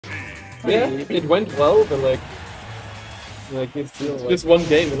Yeah, it went well, but like it's just one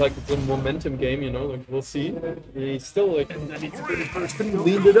game. Like it's a momentum game, you know. Like we'll see. He's still like. And then it's pretty first and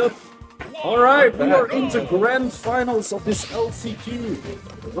leaned it up. All right, we are into grand finals of this LCQ.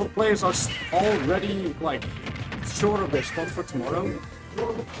 The players are already like sure of their spot for tomorrow.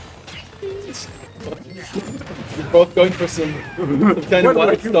 We're both going for some kind of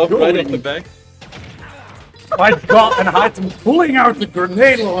wild stuff right off the back. My god, and haytem pulling out the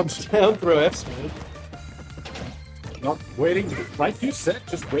grenade launch. Down throw F's, man. Not waiting, like you said,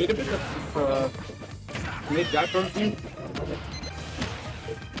 just wait a minute. Mid guy from you.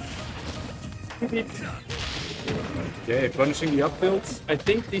 Okay, punishing the upbuilds. I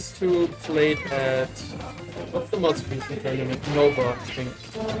think these two played at what's the most recent tournament? Nova, I think.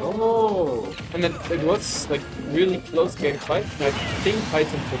 Oh, And it was like really close game fight. And I think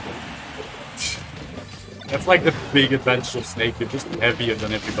haytem took it. that's like the big advantage of Snake. You're just heavier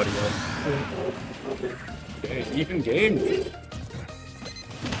than everybody else. Okay, even game.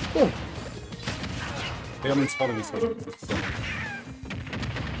 Oh. They haven't spotted this one.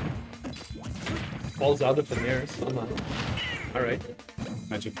 Falls out of the air somehow. Alright.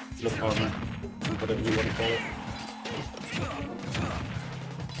 Magic, flip armor, whatever you want to call it.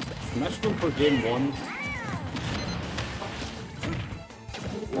 Magical for game one.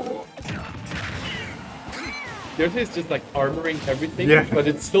 Yoshi is just like armoring everything, Yeah. but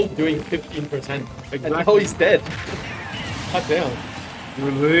it's still doing 15%. Exactly. And now he's dead. God damn. You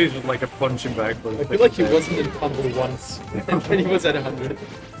were literally just like a punching bag for I feel like he wasn't in tumble once, and then he was at 100.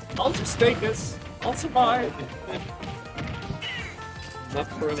 I'll just take this. I'll survive. Not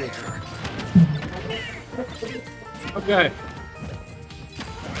forever. Okay.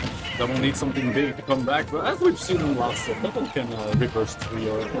 Double needs something big to come back, but as we've seen in last set, Double can reverse 3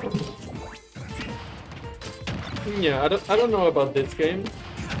 or... Yeah, I don't know about this game,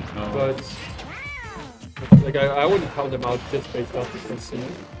 No. but like I wouldn't count him out just based off the scene.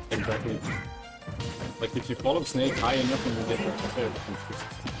 Exactly. Like if you follow Snake high enough and you get that there, it's just...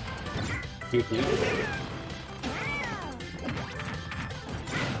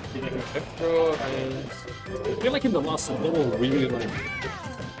 Electro and I feel like in the last set, Double really like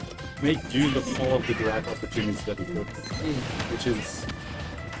make use of all of the grab opportunities that he could, which is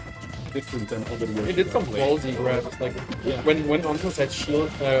different than other years. he did some played. ballsy grabs, like Yeah. when Ontos had shield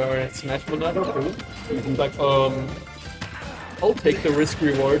or had smash monado too. He's like I'll take the risk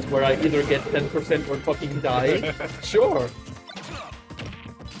reward where I either get 10% or fucking die. Sure.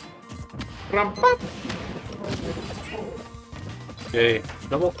 Ram-pap. Okay,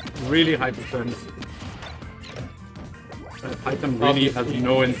 Double really high percent. haytem really has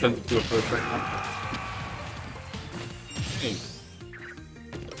no incentive to approach right now. Hey.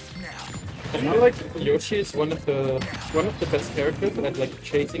 I feel like Yoshi is one of the best characters at like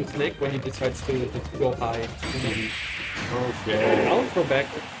chasing Snake when he decides to go high. Okay. I'll go back.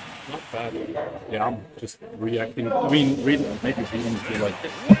 Not bad. Yeah, I'm just reacting. I mean, really, maybe reading to like.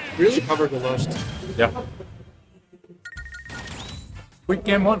 Really covered the last. Yeah. Quick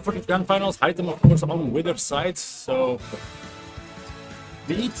game one for the grand finals. haytem, of course, on Wither's side. So.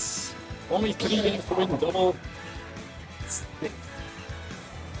 Beats. Only 3 games to win Double.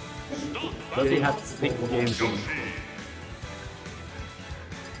 Does he have 6 games in?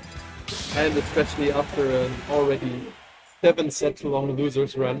 And especially after an already 7-set long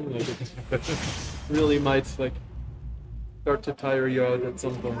losers run, like it really might like start to tire you out at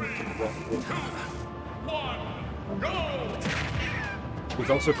some point. He's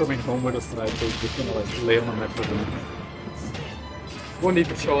also coming home with us tonight, so he's just gonna like lay on the mat for him. Won't need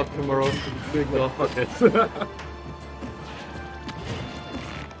to show up tomorrow. Big deal. Fuck it.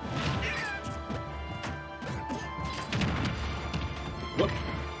 What?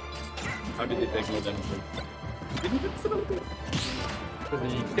 How did they take no damage? Didn't it sit up there? So the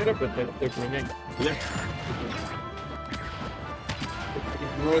get up with that they're bringing. Yeah.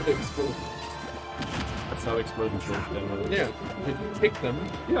 Ignore the explosion. That's how explosions work then. Yeah, if you pick them,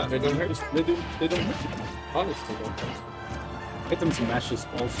 Yeah, they don't hurt. They don't hurt. Honestly, don't hurt. Haytem smash is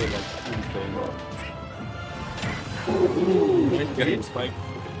also like insane. Nice Getting beat. the spike.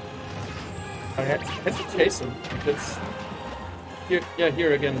 I had to chase him. That's here. Yeah,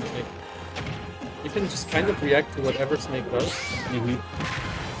 here again. Like, you can just kind of react to whatever Snake does.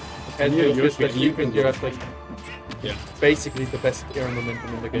 And Yeah, you'll Yoshi, get that you can you have like Yeah. basically the best air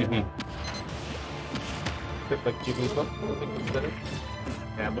momentum in the game. Except like Jigglypuff, I think it's better.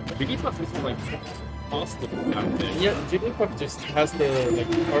 Yeah, but Jigglypuff is like past the down there. Yeah, Jigglypuff just has the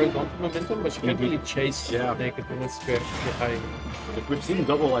like horizontal momentum, but she can't really chase naked unless you're high. Like, we've seen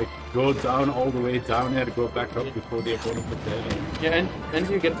double like go down all the way down here to go back up before the opponent put there. Yeah, and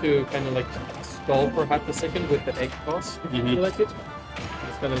you get to kind of like stall for half a second with the egg toss if you like it.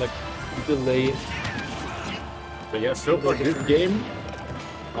 It's kind of like delay. But yeah, so for this game,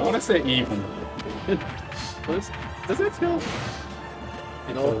 I want to say even. Does it feel?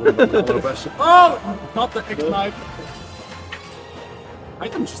 No. Oh! Not the egg knife!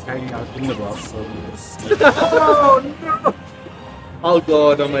 I'm just hanging out in the boss, so oh no! I'll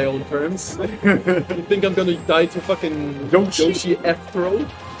go out on my own terms. You think I'm gonna die to fucking Yoshi F throw?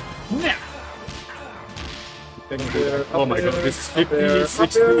 Nah! Oh my god, this is 50,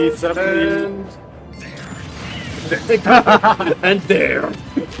 60, 70. And there!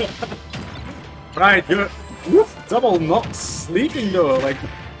 Right, you're double not sleeping though, like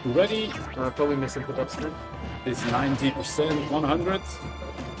ready. Probably missing put up snap. It's 90%, 100.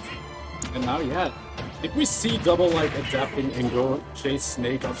 And now, yeah, if we see double like adapting and go chase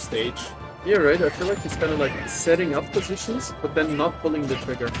Snake off stage. Yeah, right. I feel like he's kind of like setting up positions, but then not pulling the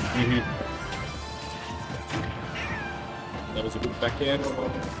trigger. That was a good backhand.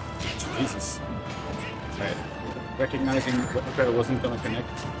 Jesus. Right. Recognizing that it wasn't gonna connect.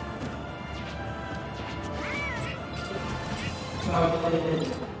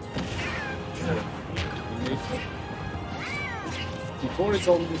 Before it's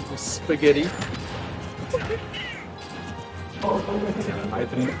all spaghetti. I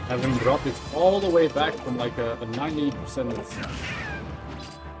haven't brought it all the way back from like a 90%. I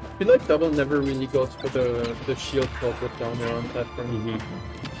feel like double never really goes for the shield call with down there on platform.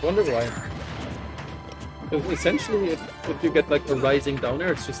 Wonder why. Because essentially, if you get like a rising down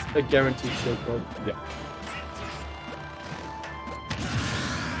air, it's just a guaranteed shield call. Yeah.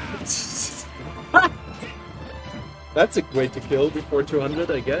 That's a way to kill before 200,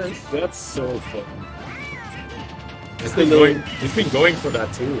 I guess. That's so fun. He's been going for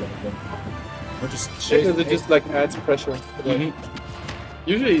that too. We're just because it just like adds pressure. Like,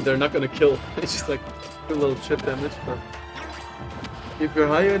 usually they're not gonna kill. It's just like a little chip damage. But if you're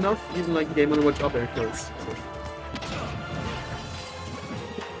high enough, even like Game & Watch up air kills.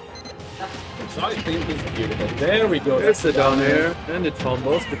 So I think it's beautiful. There we go. There's the down air, and it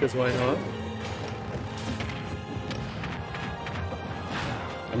combos because why not?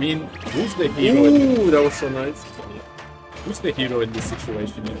 I mean, who's the hero? Ooh, that was so nice. Who's the hero in this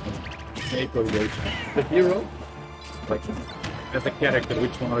situation? Snake or Yoshi? The hero? Like, as a character,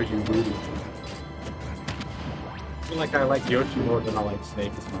 which one are you rooting for? I feel like I like Yoshi more than I like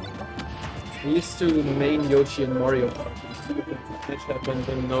Snake as well. I used to main Yoshi and Mario. Which happened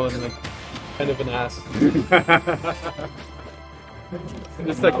and no one like kind of an ass.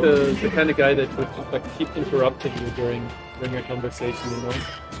 Just like the kind of guy that would just like keep interrupting you during your conversation, you know?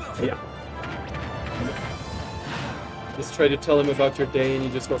 Yeah. Just try to tell him about your day and he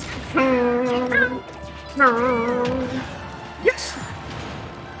just goes yes!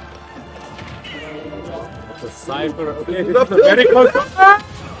 The Cypher, okay, this is a very close.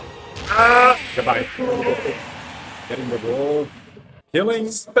 Goodbye. Getting the roll.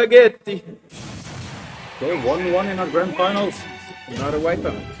 Killing spaghetti. Okay, 1-1 in our grand finals. Not a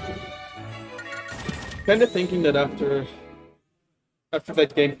wipeout. Kind of thinking that after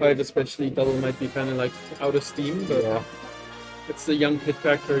that game 5 especially, double might be kind of like out of steam, but yeah. It's the young kid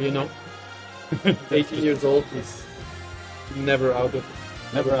factor, you know. 18 years old, he's never out of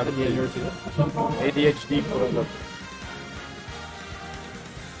the energy. ADHD forever.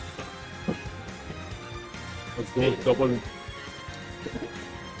 Let's go double.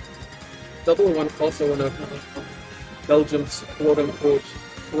 Double one, also one of Belgium's quote-unquote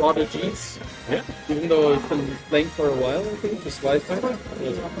prodigies. Yeah. Even though he's been playing for a while, I think, just Wi-Fi.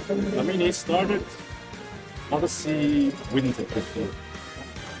 I mean, he started Odyssey Winter before.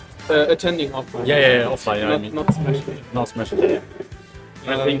 Attending offline. Yeah, offline. Not Smash. Not Smash. Yeah.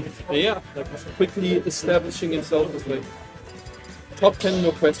 I think. Yeah, like quickly establishing himself as like top 10,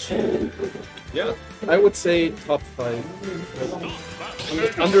 no question. Yeah. I would say top 5.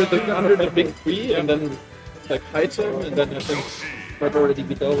 Under the big 3, and then like haytem, and then I think might already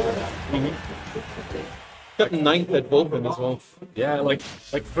be double. Got 9th at Vulcan as well. Yeah, like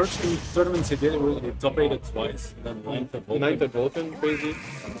first 2 tournaments he did, he top 8 twice, and then 9th at Vulcan. 9th at Vulcan, crazy.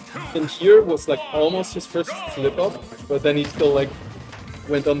 And here was like almost his first slip up, but then he still like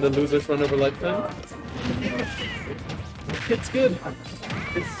went on the losers run over lifetime. It's good.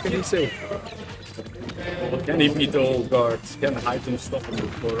 What can you say? Well, can he beat the old guards? Can haytem stop him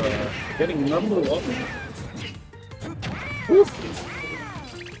for getting number 1?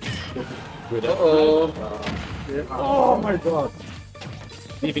 Good. Uh-oh. Yeah. Oh my god.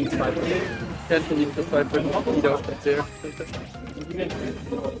 Leaving sniper. Can't believe the sniper beat out there.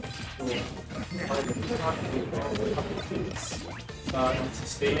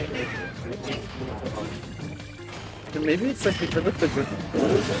 Maybe it's like because of the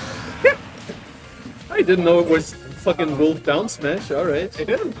good. I didn't know it was fucking wolf down smash. Alright. I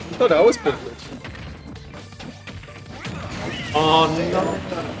didn't. I thought I was privileged. Oh no.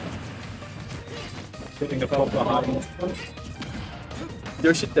 Getting a pop behind.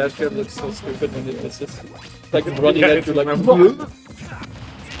 Yoshi dash grab looks so stupid when it misses. It's like running at you like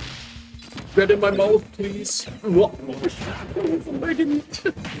Get in my mouth, please. I didn't.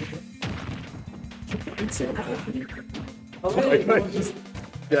 Oh my god, just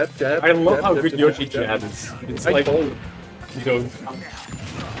jab. I love jab, how jab, good jab, Yoshi jab. jabs. It's I like, told. you know,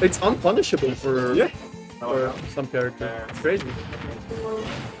 It's unpunishable for some characters. It's crazy.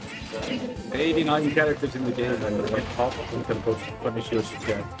 89 characters in the game and like half of them can both punish Yoshi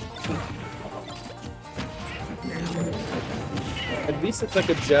jab. At least it's like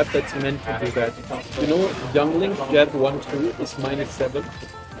a jab that's meant to do that. You know, Young Link jab 1-2 is -7.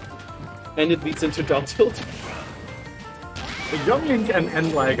 And it leads into down tilt. The Young Link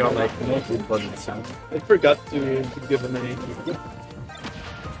and like are like no good buttons. I forgot to give him any.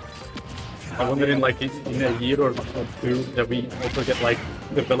 I wonder in like in a year or two that we also get like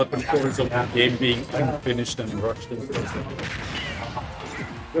development cores of the game being unfinished and rushed and stuff.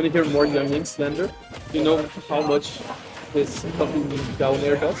 You want to hear more Young Link slander? You know how much this fucking down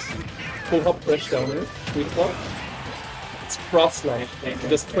air does? Full hop fresh down air, sweet spot. It's cross line. It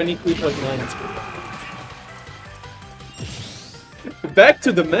does 23.9. Back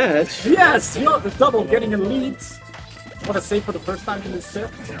to the match. Yes, you know the double getting a lead. What a save for the first time in this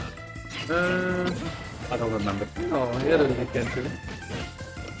set. I don't remember. Oh, he had a lead again too.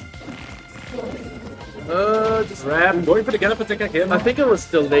 Just Grab, going for the get up attack again. I think it was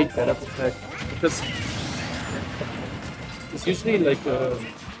still late get up attack because it's usually like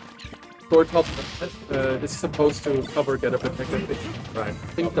short hop is supposed to cover get up attack. Right.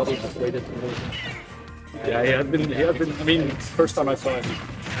 I think double just waited too late. Yeah, he had been. I mean, first time I saw him,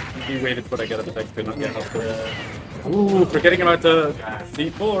 he waited for the get up attack to not get up. Ooh, forgetting about the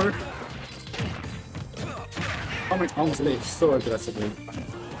C4. Coming on stage so aggressively.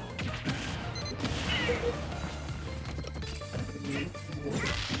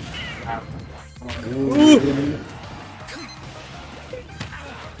 Ooh.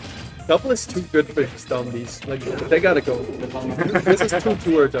 Double is too good for his down Bs. Like, they gotta go. This is too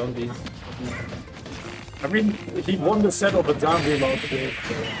tour down Bs. I mean, he won the set of a down reload.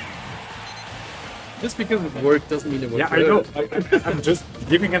 Just because it worked doesn't mean it was Yeah, I good. know. I'm just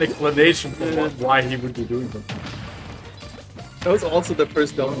giving an explanation for why he would be doing that. That was also the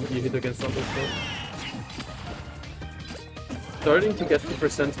first down you hit against Double. Starting to get to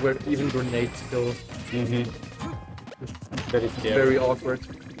percent where even grenades go. Very scary. Very awkward.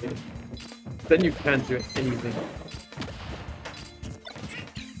 Then you can't do anything.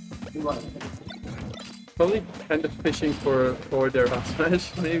 Probably kind of fishing for their up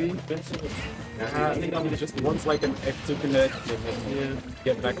smash, maybe. I think he just wants like an F to connect and then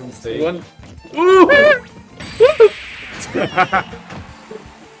get back on stage. One. Ooh!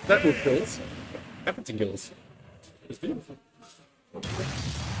 That move kills. Everything kills. It's beautiful.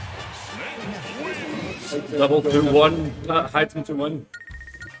 Double 2-1, haytem 2-1.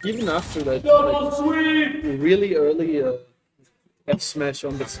 Even after that, like, really early F smash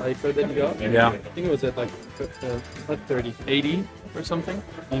on the Cypher that you got. Yeah. I think it was at like not 30, 80 or something.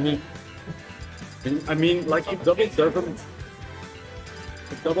 I mean, like if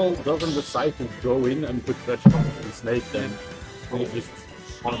double doesn't decide to go in and put pressure on the snake, then we just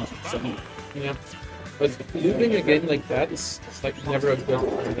 100%. Yeah. But losing a game like that is like never a good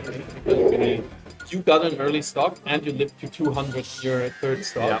thing because you got an early stock and you lived to 200 your third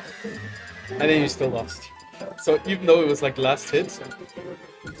stock, and then you still lost. So even though it was like last hit,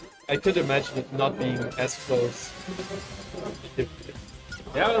 I could imagine it not being as close.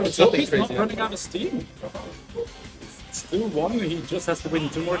 Yeah, It's so nothing he's crazy, not yeah. running out of steam. It's 2-1, he just has to win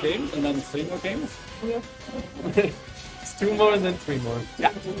 2 more games and then 3 more games. Yeah. It's 2 more and then 3 more.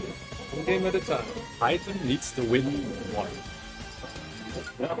 Yeah. One game at a time. haytem needs to win 1.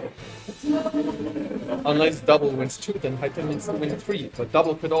 Unless double wins 2, then haytem needs to win 3. But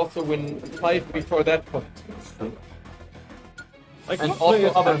double could also win 5 before that point. Like, And what also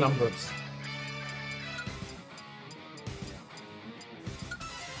players other have- numbers.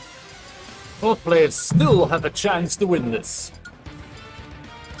 Both players still have a chance to win this.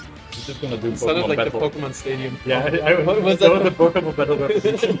 I'm just gonna do It sounded Pokemon like Battle. the Pokemon Stadium. Yeah, What was that that? was the Pokemon Battle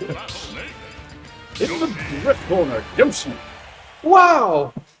Revolution. In the red corner, Yoshi.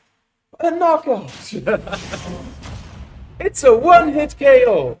 Wow! A knockout! It's a one-hit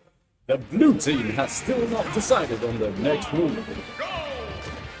KO! The blue team has still not decided on their next move.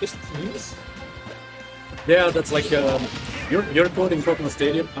 Just teams? Yeah, that's like you're quoting Pokemon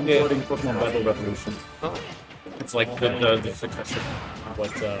Stadium. I'm quoting Pokemon Battle Revolution. Oh. It's like the successor,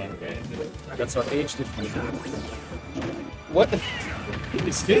 but that's what age did. What?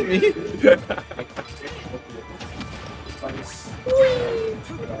 Excuse me?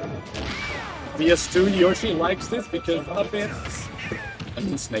 PS2 Yoshi likes this because of it. I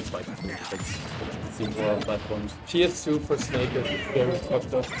mean, Snake like it. It's seen more on platforms. PS2 for Snake is very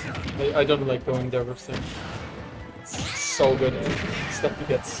fucked up. I don't like going there with Snake. It's so good. Stuff he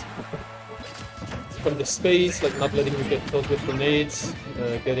gets from the space, like not letting you get killed with grenades,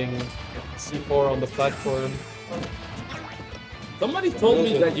 getting C4 on the platform. Somebody told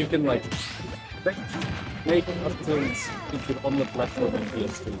me that you can like make up turns if you're on the platform in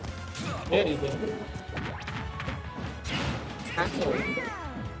PS2. Yeah, you do.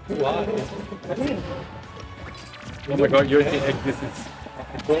 Why? Oh my god, Yoshi egg, this is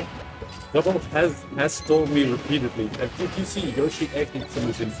ethical. Double has told me repeatedly that if you see Yoshi egg, it's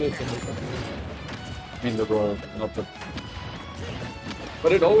a solution. I mean the roll, not the...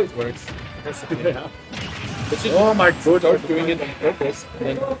 But it always works. Yeah. But you Oh my god, start doing it on purpose,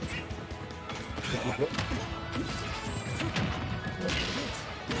 and then...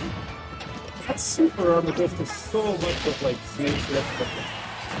 That's super hard because there's so much of like snakes left.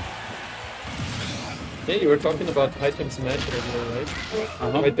 Yeah, you were talking about haytem match earlier,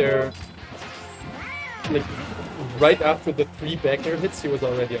 right? Right there. Like, right after the 3 back air hits, he was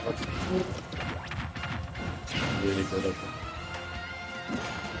already out. Really good at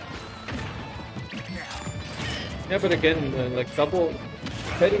Yeah, but again, like double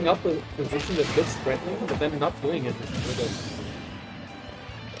setting up a position that looks threatening, but then not doing it is good.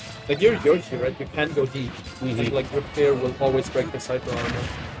 Like you're Yoshi, right? You can't go deep. Like repair will always break the cyber armor.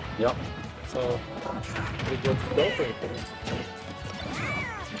 Yep. So it was go for it.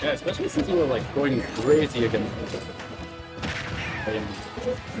 Yeah, especially since you were like going crazy against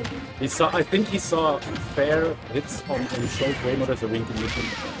he saw. I think he saw fair hits on short way more as a wing condition,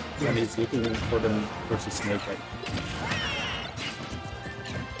 and he's looking for them versus Snake.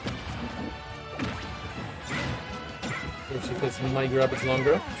 Because my grab is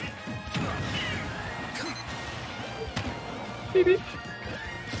longer. Beep beep.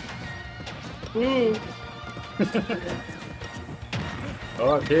 Ooh.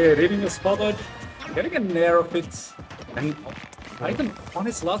 Okay, reading the spot dodge, getting a narrow fit, and I can on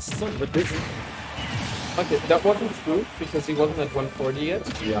his last sword with this. Okay, that wasn't true because he wasn't at 140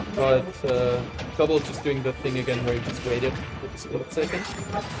 yet. Yeah. But Double just doing the thing again where he just waited for a split second.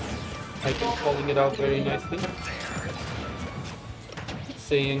 I think calling it out very nicely.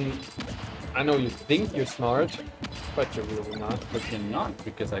 Saying, I know you think you're smart, but you're really not. But you're not,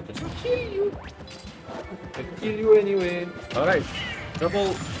 because I just kill you. I kill you anyway. Alright,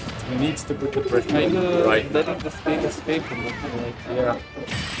 Double needs to put the pressure Kinda right. letting this game escape him, like, Yeah.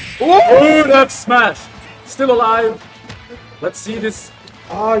 Oh, that smash! Still alive. Let's see this.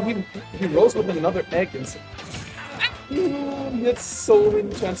 Ah, he rolls with another egg and he had so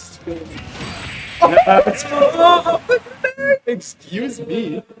many chances to kill him. Excuse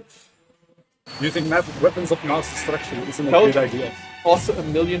me. Using weapons of mass destruction isn't a Hell, good idea. Also,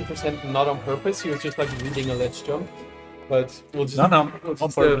 1,000,000% not on purpose. He was just like reading a ledge jump. But we'll just, No, we'll just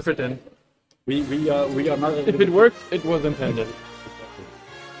on purpose. pretend. We are not. If it worked, it was intended.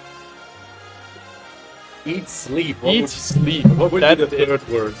 Eat, sleep. Eat, sleep. What would be the third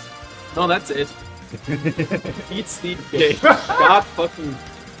word? No, that's it. Eat, sleep, game. God fucking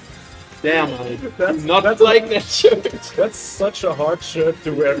damn, I do not like that shirt. That's such a hard shirt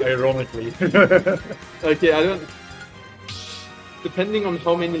to wear, ironically. Okay, I don't... Depending on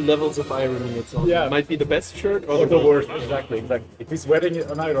how many levels of irony it's on. Yeah. It might be the best shirt Or the worst, exactly. If he's wearing it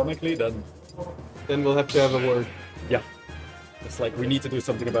unironically, then we'll have to have a word. yeah. It's like, we need to do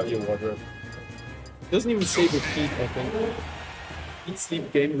something about your wardrobe. It doesn't even say repeat, I think. Eat,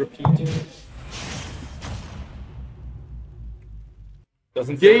 sleep, game, repeat.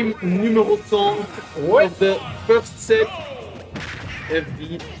 Doesn't Game numéro 10 of the first set.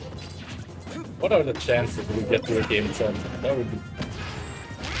 FV. What are the chances we get to a game 10? That would be...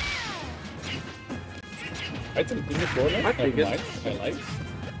 I think in the corner, I think it. I like.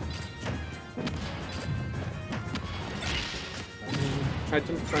 I'm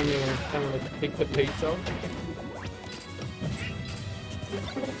trying to kind of like take the pace out.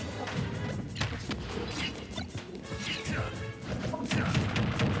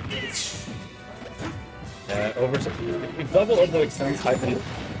 If we double overextends haytem,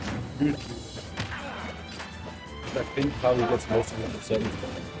 I think probably gets most of the percent.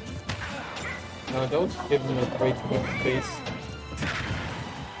 No, don't give him a great quick face.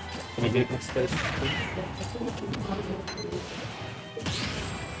 Can he hit his face?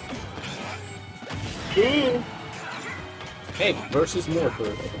 Ooh. Hey, versus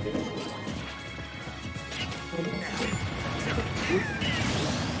Mortar.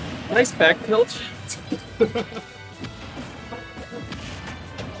 Nice back tilt. I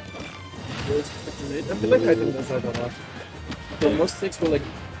feel like I didn't does that a lot. So most sticks will like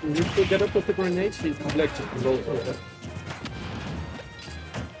neutral get up with the grenade, she's like just roll with it.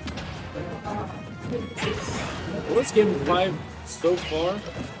 Well, it's game 5 so far.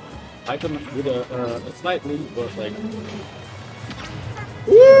 haytem with a slight lead, but like.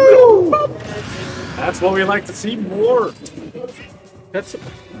 Woo! That's what we like to see more. That's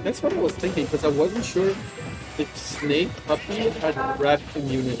what I was thinking, because I wasn't sure if Snake Puppy had grab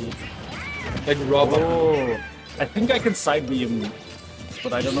immunity. Like raw puppy. Oh, I think I can side beam,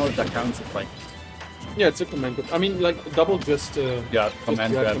 but I don't know if that counts as like. Yeah, it's a command. I mean, like double just. Yeah,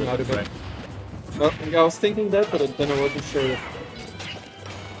 command grab grab him out of it, it. right. Well, yeah, I was thinking that, but then I wasn't sure if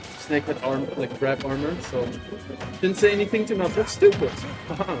Snake had like grab armor, so didn't say anything to not look stupid.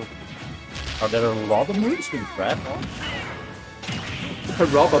 Are there a lot of moves with grab on?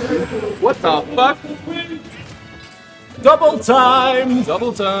 What the fuck? Double time!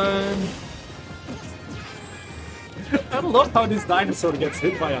 Double time! I love how this dinosaur gets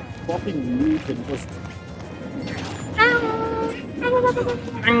hit by a fucking root and just.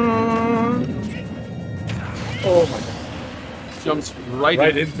 Oh my god. Jumps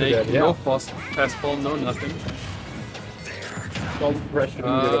right into that, yeah. No fast fall, no nothing. All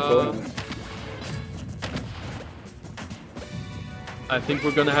pressuring your opponent. I think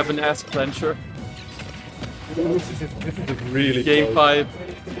we're gonna have an ass clencher. This is really Game close.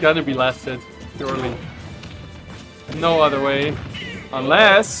 5, gonna be last hit, surely. No other way.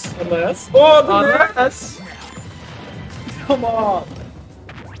 Unless... Oh, Unless... come on!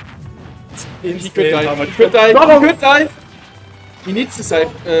 He could die. He could die. He could die. He needs to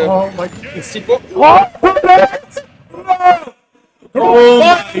save. Oh my god! C4. What? Oh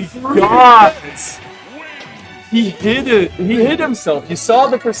my god! He hit it. He hit himself. You saw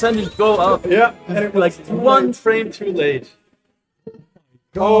the percentage go up. Yeah, Like 1 frame too late.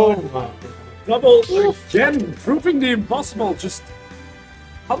 Oh my! Double again, proving the impossible. Just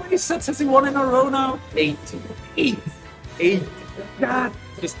how many sets has he won in a row now? 8. 8. God.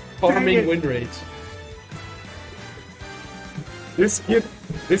 Just farming win rate. This kid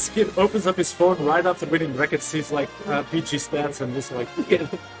opens up his phone right after winning brackets, sees like PG stats and just like, yeah,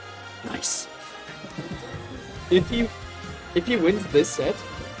 nice. If he wins this set,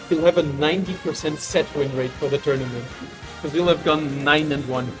 he'll have a 90% set win rate for the tournament. Because he'll have gone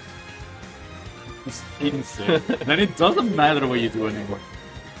 9-1. It's insane. And it doesn't matter what you do anymore.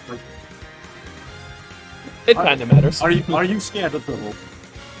 Like, it kinda matters. Are you scared of trouble?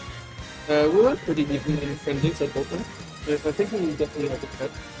 We went pretty even in friendlies at both ends. I think we definitely have a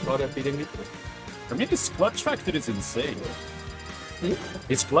shot at beating me. I mean, his clutch factor is insane. Hmm?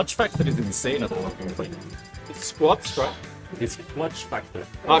 His clutch factor is insane at the moment. It's squat strike. His clutch factor.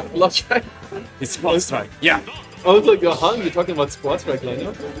 Ah, clutch strike. His clutch strike. Yeah. I was like, you're talking about squat strike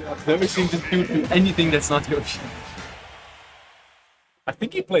lineup? Never seen this dude do anything that's not Yoshi. I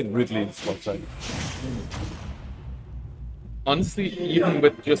think he played Ridley in clutch strike. Honestly, even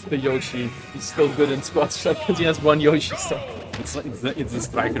with just the Yoshi, he's still good in squat strike because he has one Yoshi stuff. It's the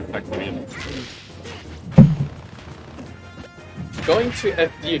striker factor, you know. Going to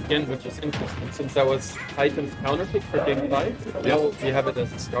FD again, which is interesting, since that was haytem's counter pick for game 5. Now we have it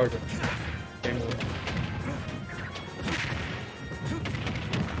as a starter. Game 1.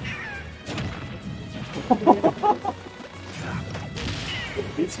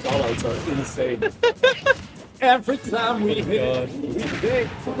 These callouts are insane. Every time we hit, we take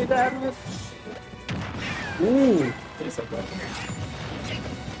fully damage. Ooh!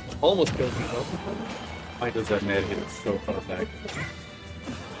 Almost killed himself. Why does that net hit so far back?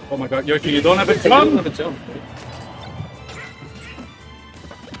 Oh my god, Yoshi, you don't have a He doesn't have jump! a jump.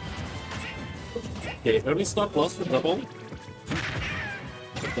 Okay, early stock lost for double.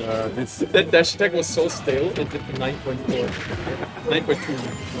 This That dash attack was so stale, it did 9.4.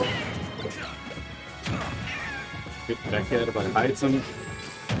 9.2. good back air by haytem.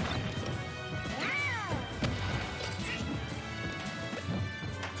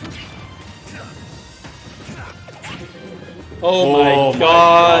 Oh my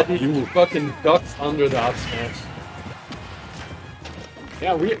god, he fucking ducked under the up smash.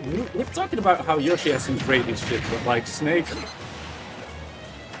 Yeah, we're talking about how Yoshi has some great shit, but like Snake.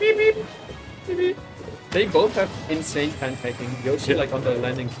 Beep, beep. Beep, beep. They both have insane pancaking. Yoshi like on the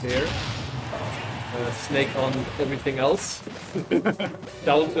landing clear. Snake on everything else.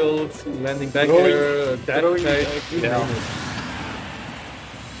 Down tilt, landing back air, dash attack, you name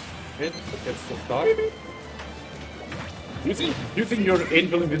it. It gets the start. You think your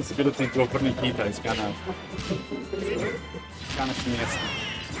angel invincibility to open Nikita is kinda nasty.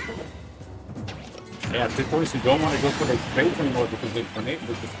 Yeah, the points you don't want to go for the bait anymore because they grenade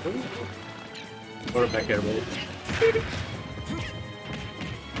with the screw. Or a back air roll.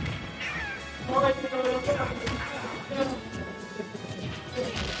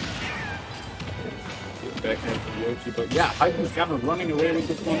 Backhand to Yoshi, but yeah, haytem's kind of running away with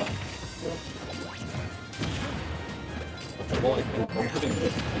this one. Well, I feel confident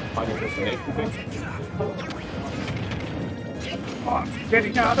with fighting this snake.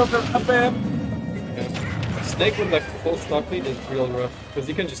 Getting out of the bed. Snake with like full stock lead is real rough because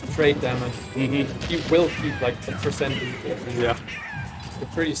you can just trade damage. He will keep like a percentage. Yeah. A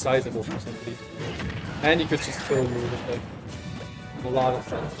pretty sizable percentage. And you could just kill you with like a lot of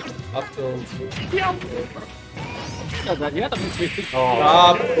stuff. Up tilt. Yeah, that makes me think.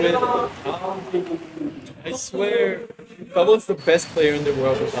 Stop with. I swear, Bubble's the best player in the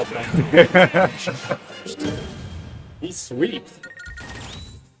world without that. He's sweet.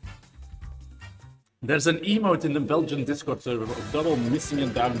 There's an emote in the Belgian Discord server of Double missing a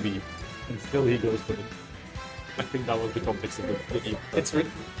down B, and still he goes for it. I think that was the context of the emote. It's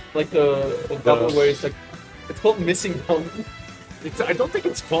like the double where it's like, it's called missing down. I don't think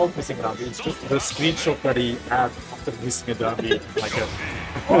it's called missing a down B, it's just the screenshot that he had after missing a down B, like a,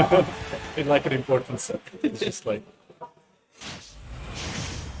 in like an important set. It's just like...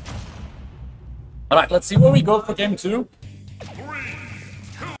 Alright, let's see where we go for game 2.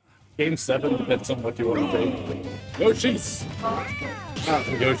 Game 7 depends on what you want to take. Yoshi's!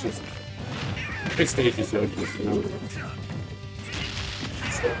 Yoshi's. This stage is Yoshi's, you know.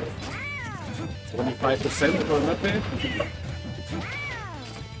 25% for Mepe.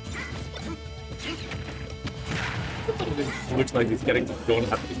 It looks like these characters don't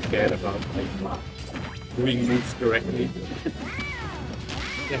have to care about like doing moves correctly.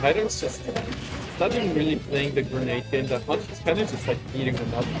 Yeah, haytem's just not even really playing the grenade game that much. He's kind of just like beating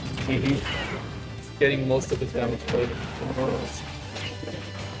them up. He's getting most of his damage played.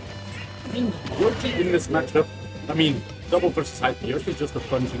 I mean, Yoshi in this matchup, I mean, double versus haytem, Yoshi's just a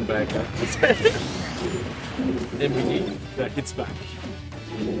punching bag that hits back.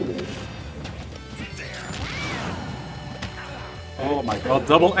 Oh my god,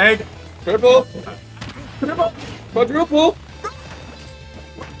 double egg! Triple! Triple! Quadruple!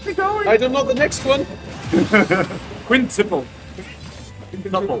 Going? I don't know the next one! Quintuple!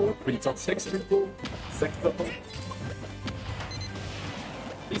 Quintuple! Quintuple! Sextuple! Sextuple!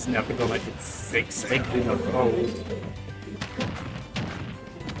 He's never gonna like it 6 eggs in a row.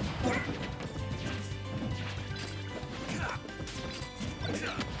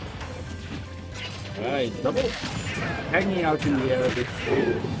 Alright, double hanging out in the air a bit.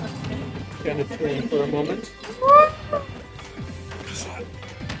 Kind of playing for a moment.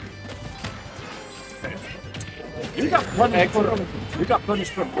 You got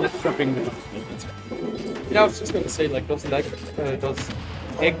punished for flip-flipping the Yeah, I was just gonna say, like, those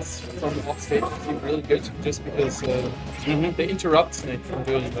eggs from off stage seem really good just because they interrupt Snake from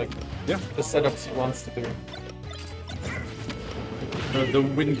doing like the setups he wants to do. The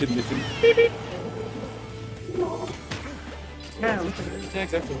win condition. Yeah,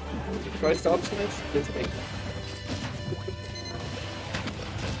 exactly. Tries to up smash, gets egg.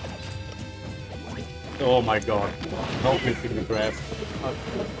 Oh my god. No missing the grab.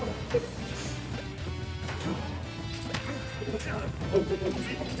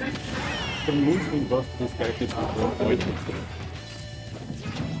 The moves in both these characters are so avoidable.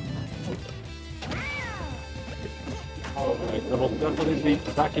 Alright, double definitely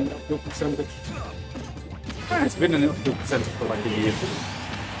back in uphill percentage. It's been an uphill percentage for like a year.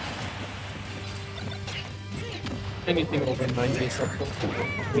 Anything over 90 is uphill.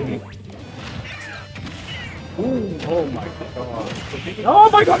 Ooh, oh my god. Oh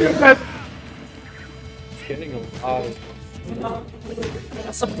my god, you're dead! It's getting alive.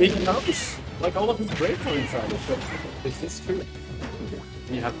 That's a big nose. Like all of his brains are inside it. Is this true?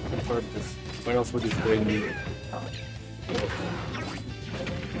 You have to confirm this. Where else would his brain be?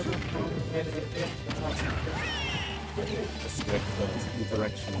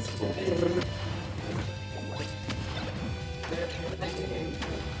 Interactions.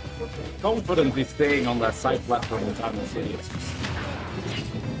 Confidently staying on that side platform in time of city.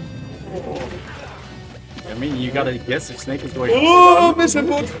 I mean, you gotta guess if Snake is going. Oh, miss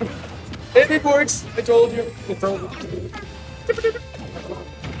input! It works! I told you! I told you.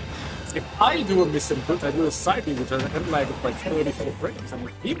 If I do a miss input, I do a side B, which I have like 34 frames, and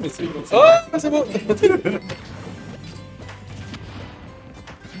if he misses inputs. Oh, miss input!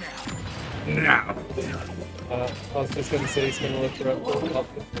 Now. I was just gonna say he's gonna look for up.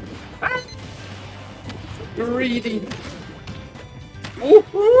 Greedy!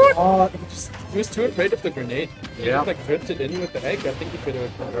 Oh, he was too afraid of the grenade. He Yeah. just, like drifted in with the egg. I think he could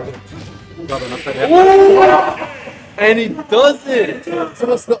have converted. Got enough of that. And he does it!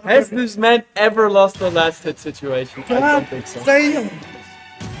 Has this man ever lost a last hit situation? I don't think so. Damn!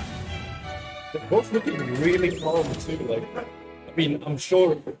 They're both looking really calm too. Like, I mean, I'm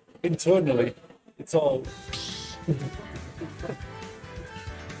sure internally it's all.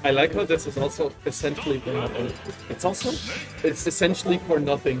 I like how this is also essentially for nothing. It's essentially for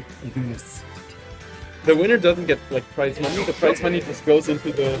nothing. The winner doesn't get like prize money. The prize money just goes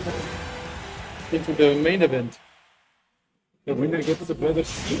into the main event. The winner gets a better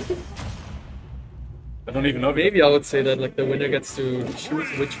seat. I don't even know. Maybe I would say that like the winner gets to choose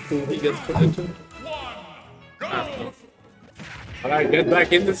which pool he gets put into. Alright, get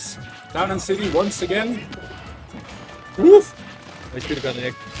back in this town and city once again. Woof! I should have got an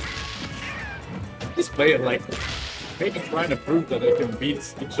egg. This player, like, maybe trying to prove that they can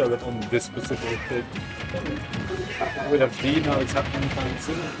beat each other on this specific thing. With a V, now it's happening time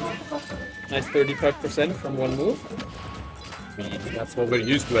soon. Nice 35% from one move. That's what we're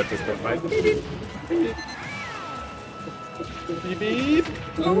used to at this point, right? Beep beep.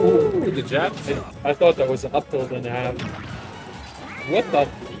 Ooh, the jab. I thought that was an up tilt and a half. What the?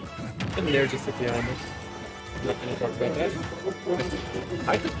 And there just took the armor. I'm not gonna talk about that.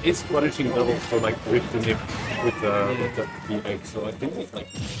 I think it's punishing doubles for like with the nip with the egg, so I think it's like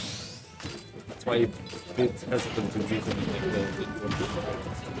that's why I'm a bit hesitant to use anything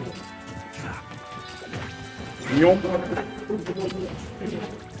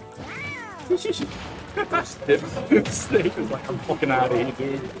that Snake is like, I'm fucking out of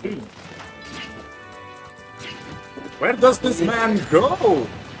here, dude. Where does this man go?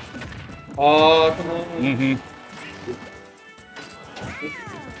 Oh, come on. Mm-hmm.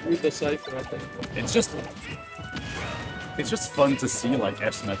 Read the cipher, I think. It's just fun to see like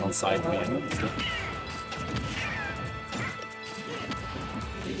F-Net on side B.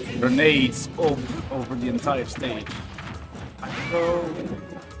 Grenades over the entire stage.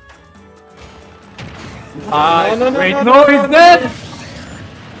 No, he's dead!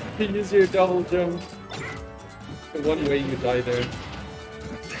 You use your double jump. The one way you die there.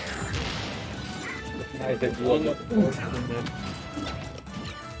 I think you will.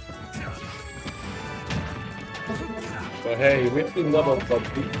 But hey, we've been level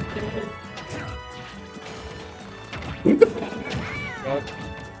something.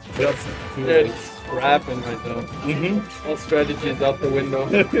 It's scrapping right now. All strategy is out the window.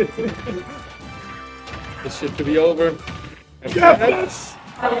 This shit could be over. Yes!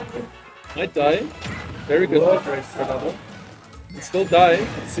 Might die. Very good hit for double. Still die.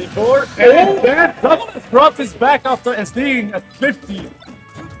 C4. And that double has brought his back after SDing at 50.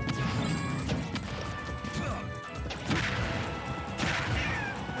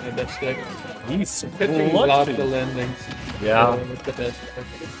 And that's deck. He's Pitching love the landings. Yeah. With the best.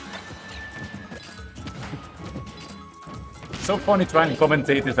 So funny trying to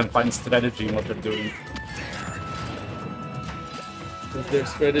commentate it and find strategy in what they're doing. Is there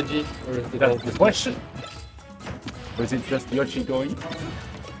strategy or is it That's the question. Or is it just Yoshi going?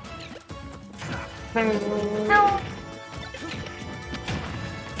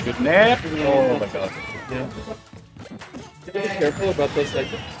 Good nap. Oh my god. Yeah. Be careful about those like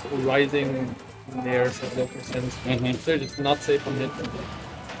rising nairs at low percents. They're just not safe on hit.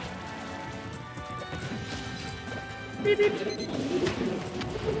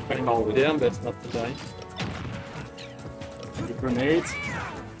 Damn, best not to die. Grenades.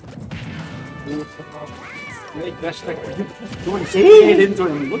 Snake dash like going straight into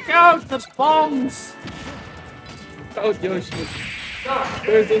him. Look out, there's bombs! Out, Yoshi.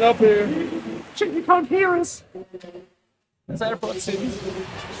 There's an up here. Shit, you can't hear us. There's AirPods in.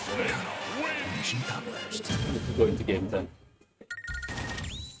 Mission accomplished. Going to game 10.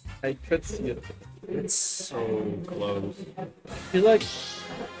 I could see it. It's so close. I feel like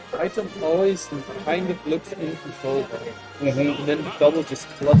Haytem always kind of looks in control, and then double just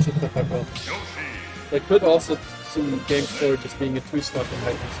clutches the fuck up. I could also see game 4 just being a 2-stock in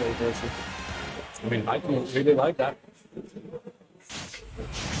Haytem save versus. I mean, I can really like that.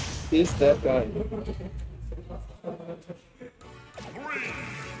 Is that guy?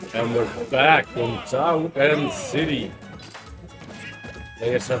 And we're back from Town and City.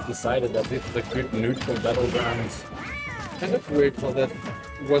 Players have decided that this is a good neutral battleground. Kind of weird how that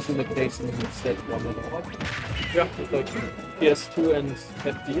wasn't the case in set 1 at all. Yeah. It's like PS2 and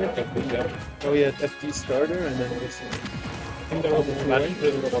FD. Yeah. Oh yeah, FD starter and then this. I think there was a match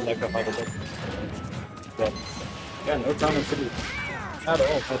with like a fighter. But yeah, no Town and City at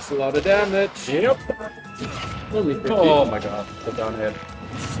all. That's a lot of damage. Yep. Only 50. Oh my god, the down head.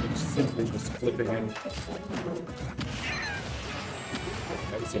 It's simply just flipping him.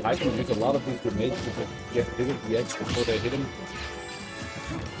 You see, I can use a lot of these grenades to get rid of the eggs before they hit him.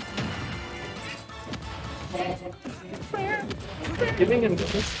 Giving him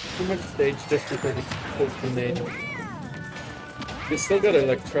too much stage just because he pulls grenade. You still gotta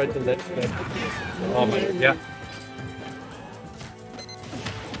like try to let back. Oh my god, yeah.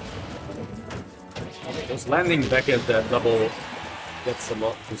 Just landing back at that double gets a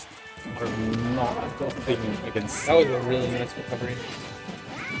lot, just are not a good thing against. That was a really nice recovery.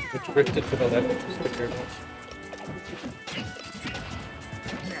 Which drifted to the left, which was good very much.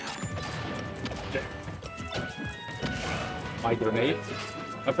 My grenade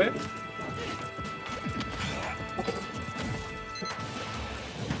up there.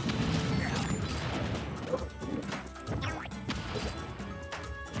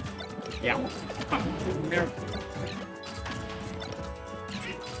 Yeah.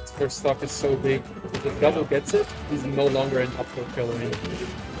 Their stock is so big. If the double gets it, he's no longer an uphill killer.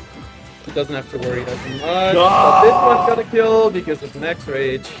 He doesn't have to worry that much. But this one got a kill because of Max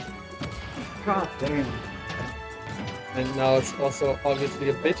Rage. God damn. And now it's also obviously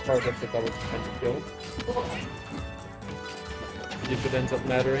a bit harder for double to find a kill. If it ends up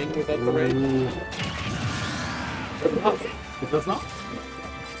mattering without the rage. It does not.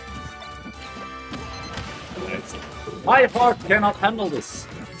 My heart cannot handle this.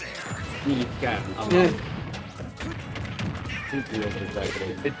 Really can. Yeah.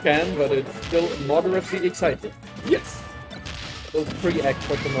 It can, but it's still moderately exciting. Yes. Still pre-act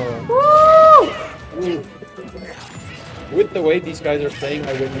for tomorrow. Woo! With the way these guys are playing,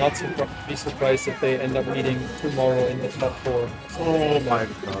 I would not be surprised if they end up meeting tomorrow in the top 4. Oh my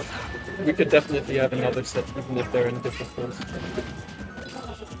god. We could definitely have another set, even if they're in different pools.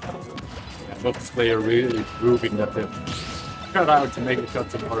 Both this player really proving that they're cut out to make a shot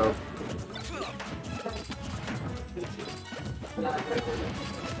tomorrow.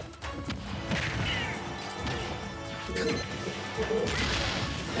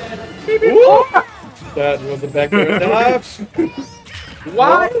 That was a backdoor enough.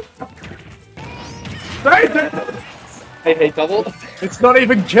 Why? I hate double. It's not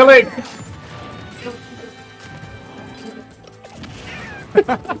even killing!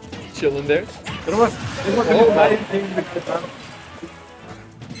 Chilling there. It was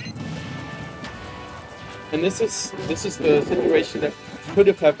And this is the situation that could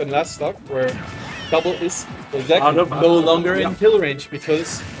have happened last stock, where double is exactly no longer in kill range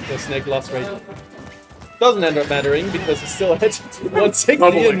because the snake lost rate. Doesn't end up mattering because he still had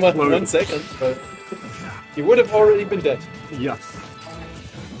 160 in 1 second, but he would have already been dead. Yes.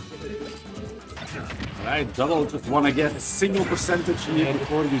 Alright, double just want to get a single percentage here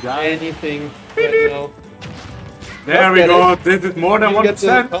before you die. Anything right now. There we go, this is more than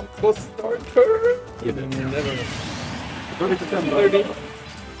 1%. Combo starter. Yeah. Never know. 30%. 30.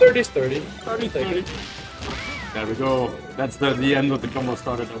 30's 30. 30. There we go. That's the end of the combo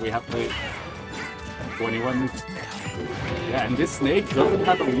starter that we have played. 21. Yeah, and this snake doesn't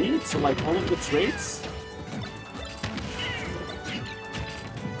have a lead, so like all of the traits.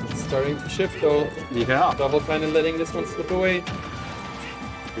 It's starting to shift though. Yeah. Double kind of letting this one slip away.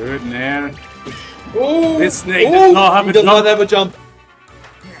 Good nair. Oh! This snake does not have a jump. Not have a jump.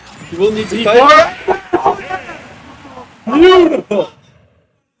 He will need to fight. Beautiful!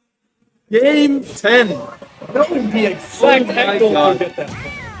 Game 10! Knowing the exact angle to get that.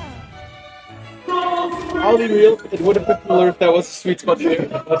 I'll be real, it would have been cooler if that was a sweet spot here.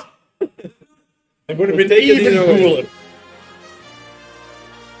 It would have been even cooler.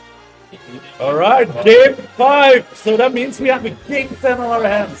 Alright, game 5! So that means we have a game 10 on our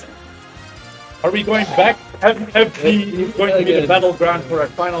hands. Are we going back? FP is going to be the battleground for our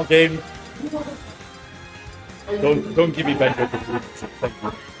final game. Don't give me back your conclusions.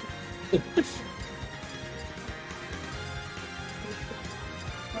 Thank you.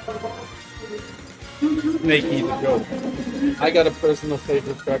 Snake either go. I got a personal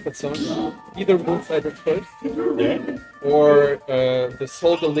favorite bracket song. Either Moonside or Choice. Yeah. Or the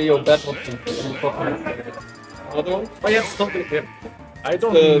Sol de Leo Battle Theme. Another one? Oh yeah, something here. I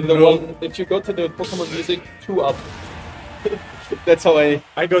don't The know. one, if you go to the Pokemon Music 2 up. That's how I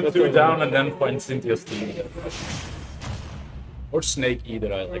go that's 2 how down and then find Cynthia's team. Or Snake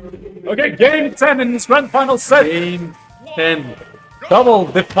either, I like. Okay, game 10 in this grand final set. Game 10. Double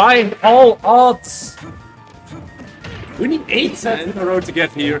defying all odds. We need 8 sets in a row to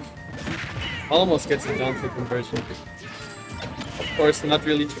get here. Almost gets it down to conversion. Of course, not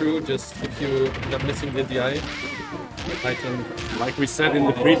really true, just if you end up missing the DI item. Like we said in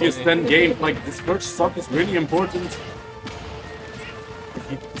the previous 10 games, like this first stock is really important.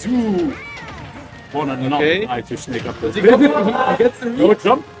 If you do want to not try to snake up the He gets the no read.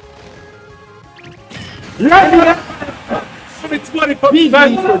 jump. Yeah! It's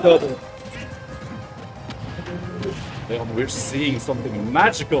 20% for double. We're seeing something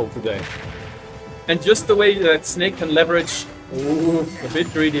magical today. And just the way that Snake can leverage, ooh, a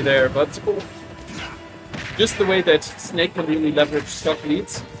bit greedy there, but just the way that Snake can really leverage stock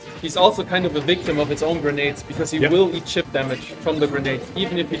leads, he's also kind of a victim of his own grenades because he will eat chip damage from the grenade,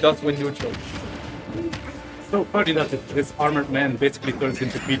 even if he does win neutral. So funny that this armored man basically turns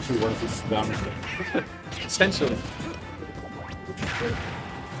into Pichu once he's damaged. Essentially.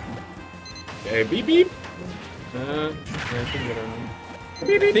 Okay, beep beep. Yeah, I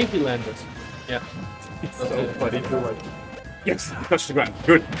think he landed. Yeah. It's so funny too. Like, yes, touch the ground.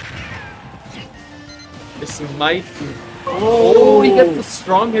 Good. This might be... Oh, he gets the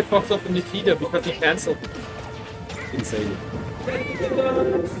strong hitbox of the Nifida because he cancelled. Insane.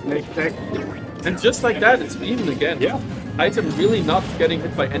 Snake tech. And just like that, it's even again. Yeah. Item really not getting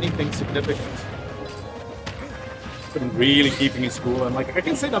hit by anything significant. Been really keeping his cool, and like I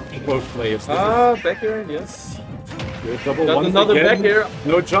can say that for both players. Back air, yes. Double Got once another again. back air.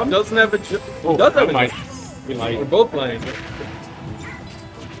 No jump. Doesn't have a jump. Oh, Does have a might. jump. We like. We're both lying.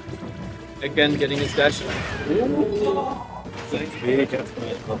 Again, getting his dash.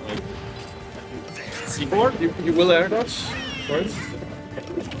 C4? You will air dodge, of course.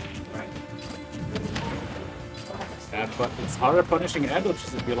 Yeah, but it's harder punishing air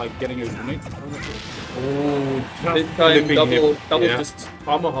dodges if you're like getting a grenade. Oh, this time flipping double him. Yeah. just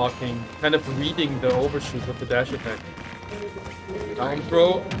tomahawking, kind of reading the overshoot with the dash attack. Down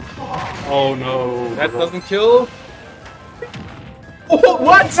throw. Oh no. That doesn't kill. Oh,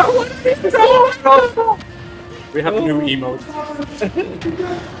 what? No. We have a new emote.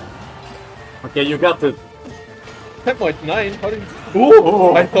 Okay, you got it. 10.9. How did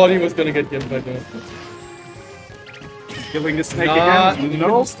Ooh. I thought he was gonna get him by the Killing the snake again.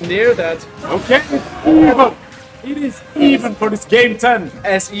 No. Near that. Okay. Even. It is even for this game 10.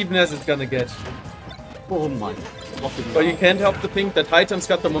 As even as it's gonna get. Oh my. But you can't help to think that haytem's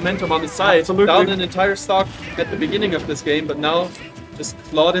got the momentum on his side. Absolutely. Down an entire stock at the beginning of this game, but now just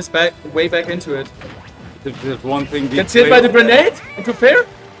clawed his way back into it. There's one thing. Gets hit by the grenade into fair.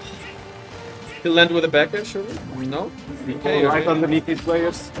 He'll land with a back air, surely? No? Okay, Right underneath these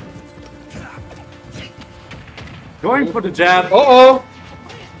players. Going for the jab. Uh-oh!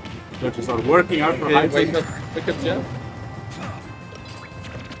 Judges are working out for Okay, haytem. wake up jab.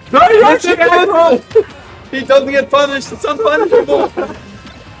 No, Yoshi! He doesn't get punished, it's unpunishable!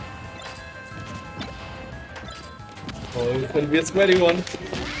 Oh, it's gonna be a sweaty one.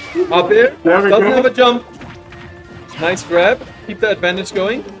 Up here, There we doesn't go. have a jump. Nice grab, keep the advantage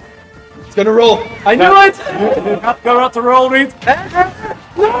going. It's gonna roll. I knew it! You did not go out to roll, Reed.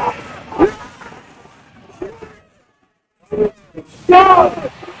 No!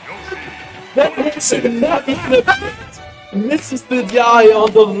 That hits not even misses the guy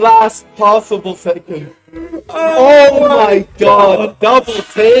on the last possible second. Oh my god, double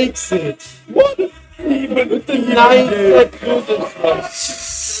takes it. What even with the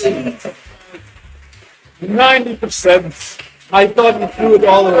 90%. I thought he threw it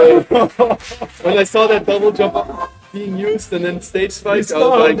all away. When I saw that double jump being used and then stage spike, I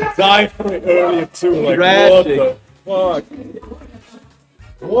was like, die for it earlier too. Like, tragic. what the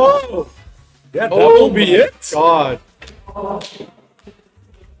fuck? Whoa! Yeah, that Oh will be my it. God.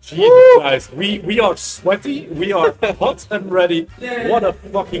 Jesus, guys, we are sweaty, we are hot and ready. What a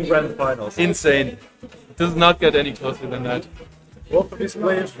fucking grand finals. Insane. Does not get any closer than that. Both of these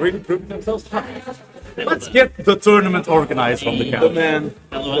players really proving themselves. Let's get the tournament organized on the The couch. man.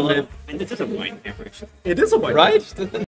 Hello, hello. And this is a wine beverage. It is a white. Right?